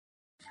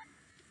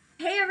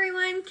Hey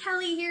everyone,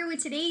 Kelly here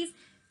with today's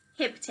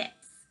hip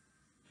tips.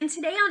 And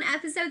today on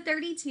episode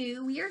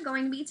 32, we are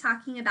going to be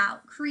talking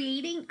about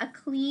creating a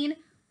clean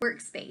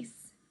workspace.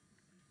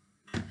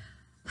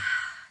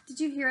 Did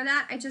you hear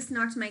that? I just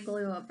knocked my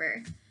glue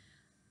over.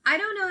 I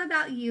don't know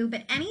about you,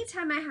 but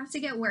anytime I have to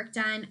get work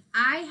done,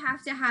 I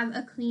have to have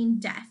a clean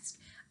desk.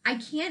 I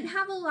can't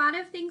have a lot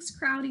of things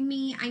crowding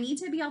me. I need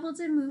to be able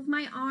to move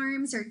my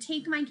arms or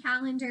take my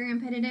calendar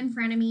and put it in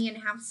front of me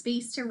and have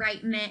space to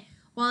write in it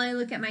while I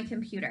look at my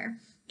computer.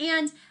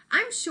 And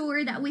I'm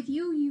sure that with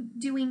you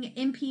doing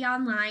MP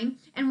online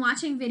and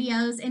watching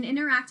videos and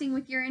interacting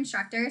with your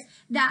instructors,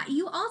 that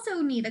you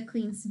also need a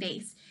clean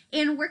space.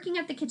 And working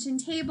at the kitchen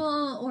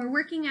table or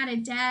working at a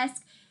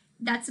desk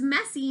that's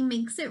messy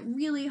makes it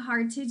really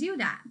hard to do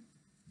that.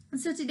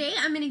 So today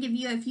I'm going to give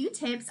you a few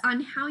tips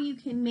on how you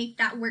can make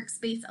that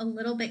workspace a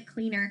little bit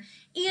cleaner,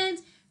 and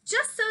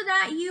just so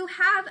that you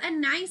have a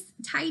nice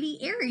tidy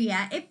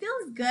area. It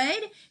feels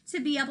good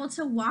to be able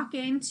to walk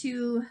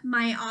into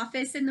my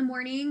office in the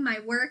morning, my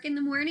work in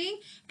the morning,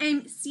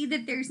 and see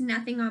that there's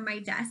nothing on my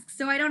desk,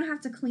 so I don't have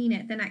to clean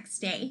it the next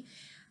day.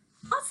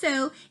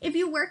 Also, if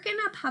you work in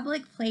a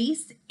public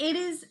place, it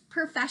is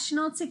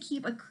professional to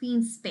keep a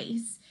clean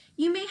space.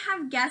 You may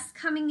have guests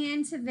coming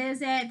in to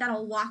visit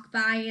that'll walk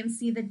by and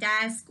see the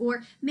desk,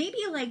 or maybe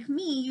like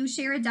me, you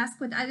share a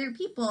desk with other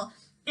people,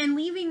 and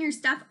leaving your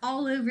stuff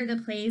all over the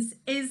place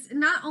is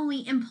not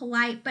only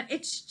impolite, but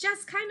it's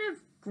just kind of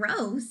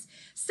gross.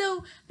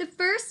 So the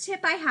first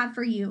tip I have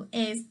for you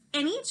is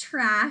any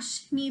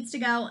trash needs to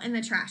go in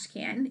the trash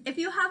can. If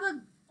you have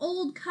an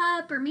old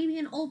cup or maybe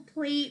an old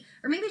plate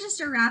or maybe just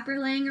a wrapper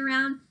laying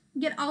around,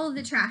 get all of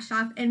the trash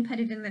off and put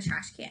it in the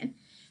trash can.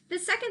 The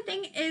second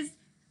thing is,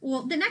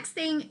 the next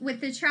thing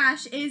with the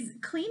trash is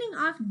cleaning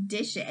off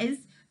dishes,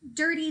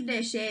 dirty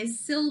dishes,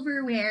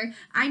 silverware.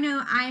 I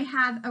know I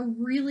have a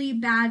really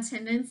bad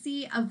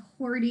tendency of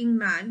hoarding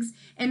mugs,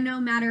 and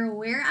no matter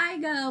where I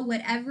go,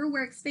 whatever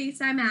workspace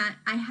I'm at,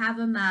 I have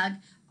a mug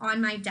on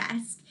my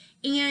desk.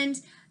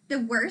 And the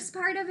worst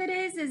part of it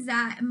is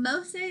that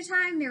most of the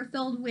time they're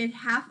filled with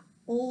half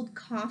old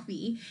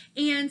coffee,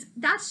 and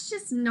that's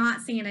just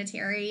not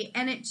sanitary,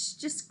 and it's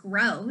just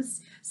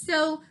gross.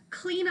 So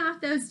clean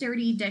off those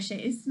dirty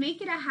dishes.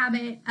 Make it a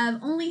habit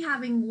of only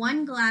having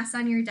one glass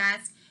on your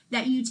desk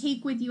that you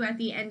take with you at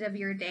the end of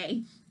your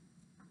day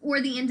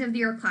or the end of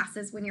your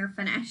classes when you're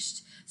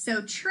finished.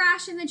 So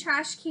trash in the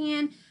trash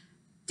can,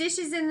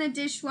 dishes in the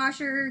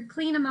dishwasher,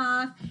 clean them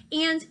off,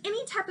 and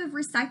any type of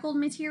recycled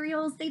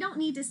materials, they don't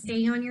need to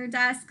stay on your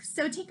desk,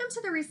 so take them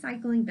to the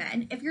recycling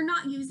bin. If you're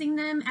not using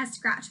them as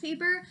scratch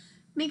paper,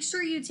 make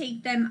sure you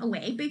take them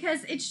away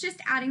because it's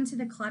just adding to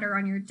the clutter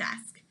on your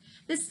desk.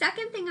 The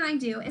second thing I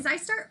do is I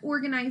start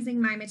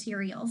organizing my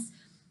materials.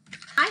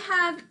 I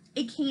have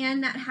a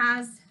can that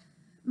has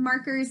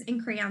markers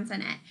and crayons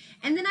in it,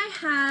 and then I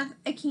have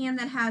a can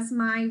that has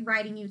my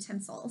writing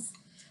utensils.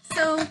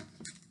 So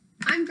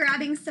I'm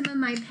grabbing some of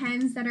my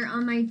pens that are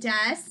on my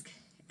desk,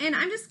 and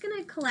I'm just going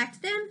to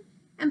collect them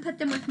and put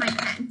them with my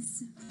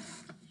pens.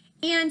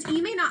 And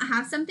you may not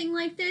have something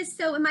like this,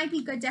 so it might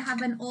be good to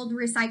have an old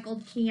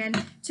recycled can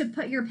to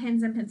put your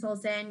pens and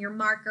pencils in, your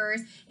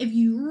markers. If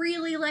you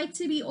really like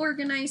to be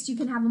organized, you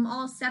can have them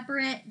all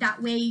separate.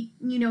 That way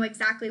you know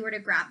exactly where to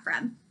grab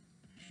from.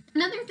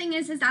 Another thing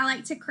is I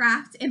like to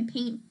craft and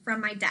paint from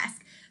my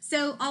desk.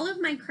 So all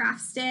of my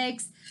craft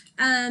sticks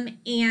and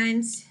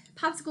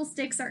popsicle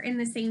sticks are in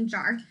the same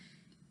jar.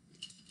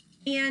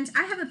 And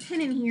I have a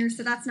pen in here,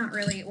 so that's not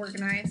really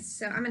organized.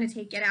 So I'm going to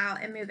take it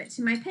out and move it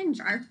to my pen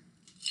jar.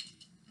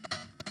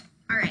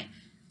 All right.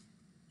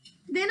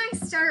 Then I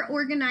start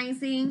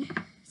organizing.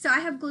 So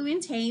I have glue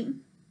and tape,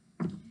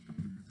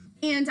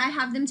 and I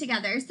have them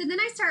together. So then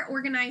I start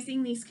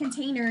organizing these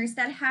containers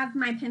that have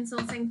my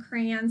pencils and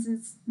crayons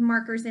and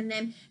markers in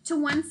them to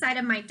one side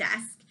of my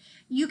desk.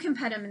 You can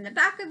put them in the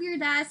back of your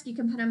desk, you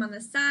can put them on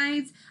the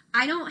sides.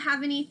 I don't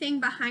have anything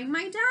behind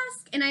my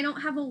desk, and I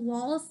don't have a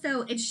wall,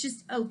 so it's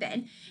just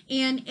open.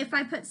 And if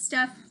I put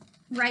stuff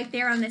right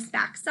there on this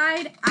back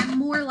side, I'm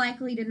more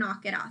likely to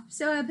knock it off.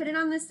 So I put it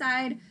on the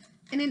side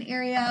in an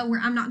area where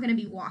I'm not going to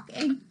be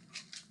walking.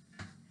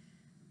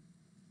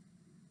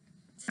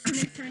 So I'm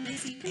going to turn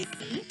this so you can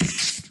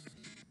see.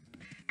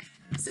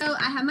 So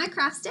I have my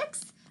craft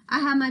sticks, I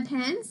have my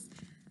pens,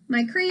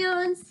 my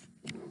crayons,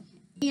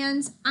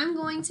 and I'm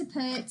going to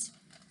put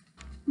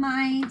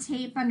my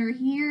tape under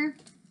here,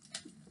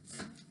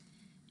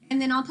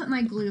 and then I'll put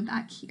my glue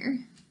back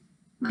here.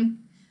 My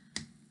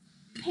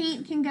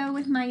paint can go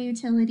with my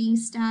utility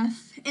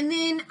stuff, and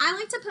then I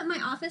like to put my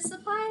office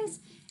supplies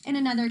in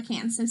another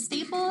can, so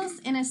staples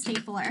and a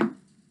stapler,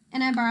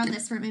 and I borrowed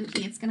this from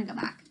MP. It's going to go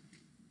back.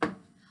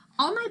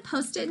 All my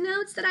Post-it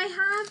notes that I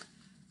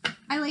have,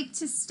 I like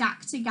to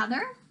stack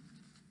together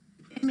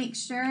and make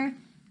sure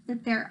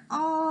that they're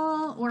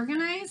all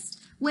organized.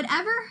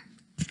 Whatever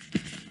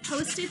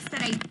Post-its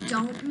that I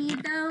don't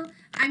need though,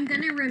 I'm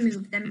going to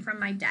remove them from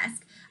my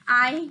desk.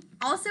 I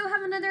also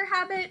have another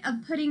habit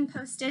of putting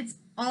Post-its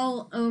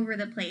all over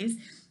the place.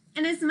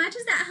 And as much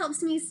as that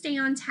helps me stay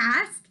on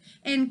task,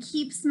 and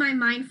keeps my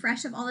mind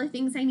fresh of all the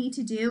things I need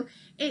to do,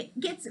 it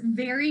gets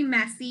very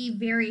messy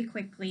very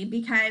quickly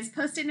because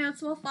Post-it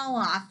notes will fall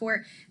off,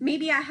 or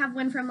maybe I have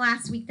one from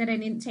last week that I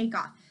didn't take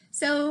off.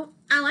 So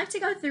I like to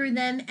go through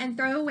them and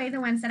throw away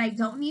the ones that I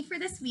don't need for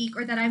this week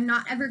or that I'm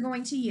not ever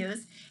going to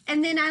use.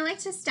 And then I like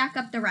to stack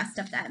up the rest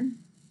of them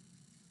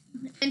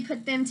and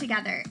put them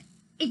together.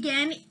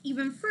 Again,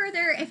 even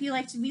further, if you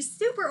like to be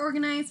super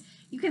organized,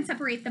 you can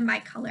separate them by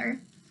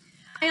color.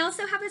 I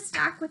also have a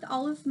stack with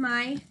all of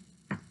my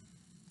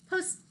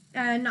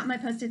not my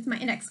Post-its, my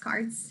index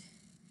cards.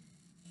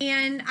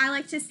 And I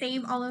like to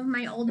save all of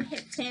my old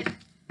hip tip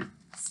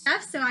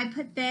stuff, so I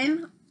put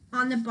them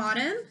on the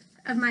bottom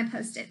of my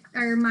Post-it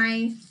or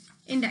my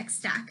index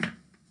stack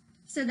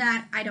so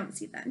that I don't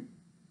see them.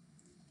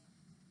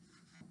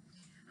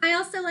 I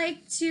also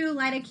like to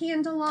light a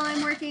candle while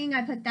I'm working.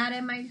 I put that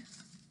in my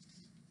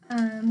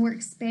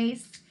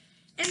workspace,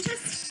 and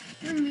just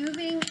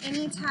removing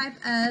any type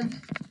of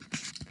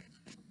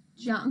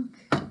junk.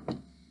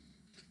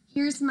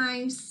 Here's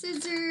my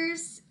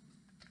scissors,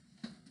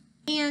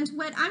 and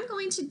what I'm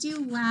going to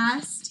do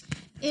last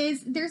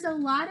is there's a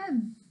lot of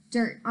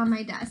dirt on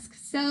my desk,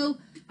 so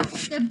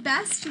the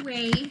best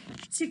way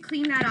to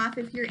clean that off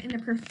if you're in a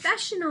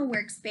professional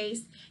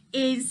workspace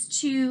is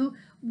to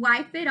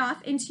wipe it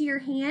off into your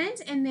hand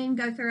and then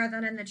go throw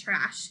that in the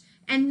trash,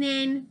 and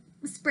then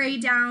spray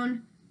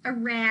down a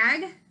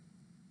rag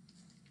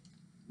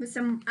with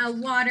some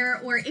water,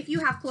 or if you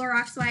have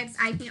Clorox wipes,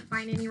 I can't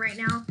find any right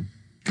now,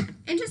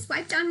 and just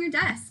wipe down your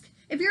desk.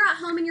 If you're at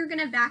home and you're going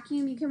to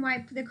vacuum, you can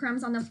wipe the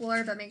crumbs on the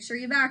floor, but make sure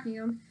you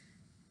vacuum.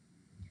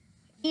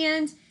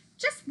 And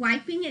just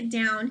wiping it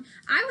down,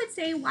 I would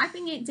say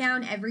wiping it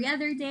down every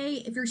other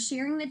day. If you're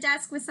sharing the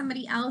desk with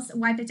somebody else,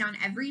 wipe it down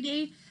every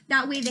day.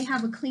 That way they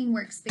have a clean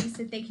workspace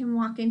that they can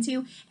walk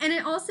into. And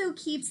it also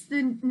keeps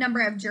the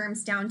number of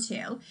germs down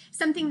too.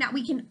 Something that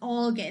we can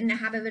all get in the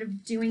habit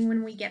of doing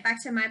when we get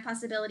back to My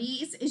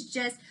Possibilities is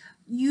just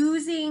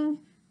using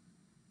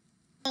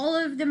all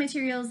of the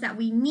materials that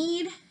we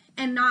need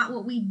and not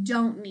what we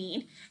don't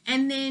need.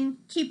 And then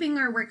keeping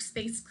our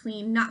workspace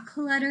clean, not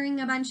cluttering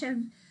a bunch of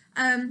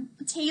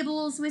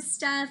tables with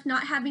stuff,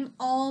 not having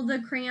all the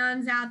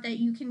crayons out that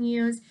you can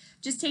use,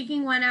 just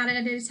taking one out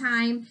at a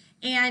time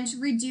and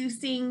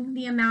reducing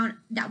the amount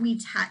that we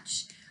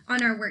touch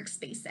on our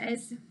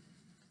workspaces.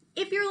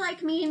 If you're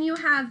like me and you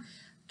have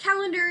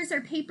calendars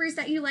or papers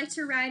that you like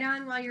to write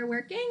on while you're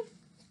working,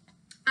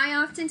 I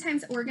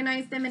oftentimes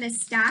organize them in a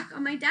stack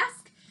on my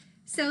desk.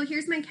 So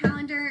here's my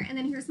calendar, and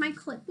then here's my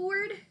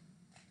clipboard,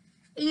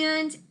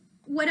 and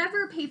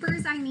whatever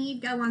papers I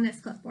need go on this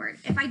clipboard.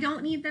 If I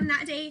don't need them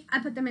that day, I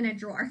put them in a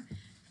drawer.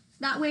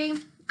 That way,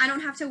 I don't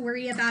have to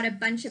worry about a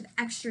bunch of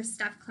extra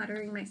stuff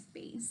cluttering my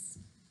space.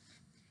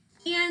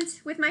 And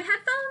with my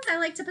headphones, I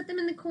like to put them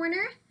in the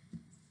corner.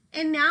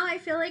 And now I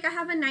feel like I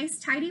have a nice,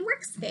 tidy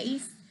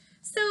workspace.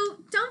 So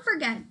don't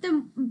forget,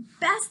 the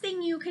best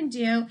thing you can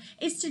do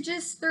is to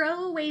just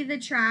throw away the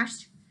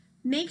trash,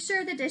 make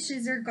sure the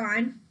dishes are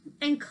gone,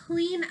 and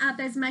clean up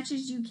as much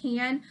as you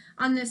can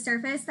on the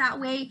surface. That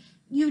way,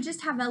 you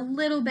just have a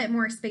little bit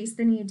more space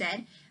than you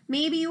did.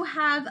 Maybe you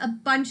have a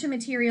bunch of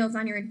materials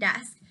on your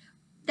desk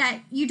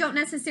that you don't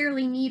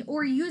necessarily need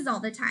or use all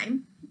the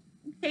time.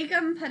 Take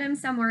them, put them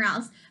somewhere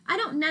else. I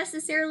don't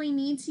necessarily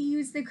need to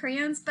use the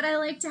crayons, but I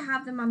like to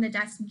have them on the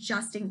desk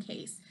just in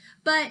case.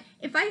 But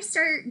if I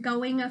start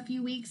going a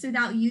few weeks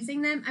without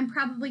using them, I'm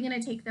probably going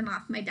to take them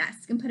off my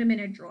desk and put them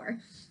in a drawer.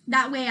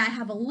 That way I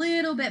have a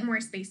little bit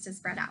more space to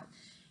spread out.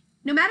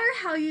 No matter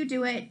how you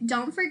do it,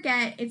 don't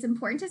forget it's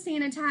important to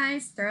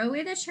sanitize, throw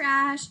away the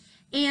trash,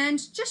 and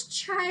just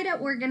try to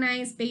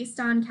organize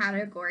based on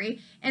category.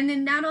 And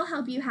then that'll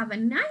help you have a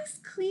nice,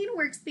 clean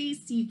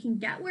workspace so you can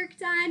get work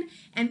done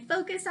and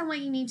focus on what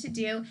you need to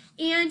do.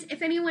 And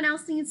if anyone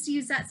else needs to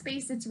use that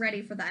space, it's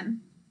ready for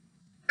them.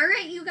 All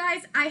right, you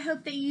guys, I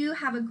hope that you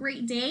have a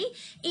great day.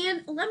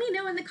 And let me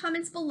know in the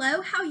comments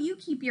below how you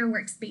keep your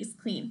workspace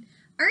clean.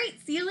 All right,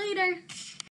 see you later.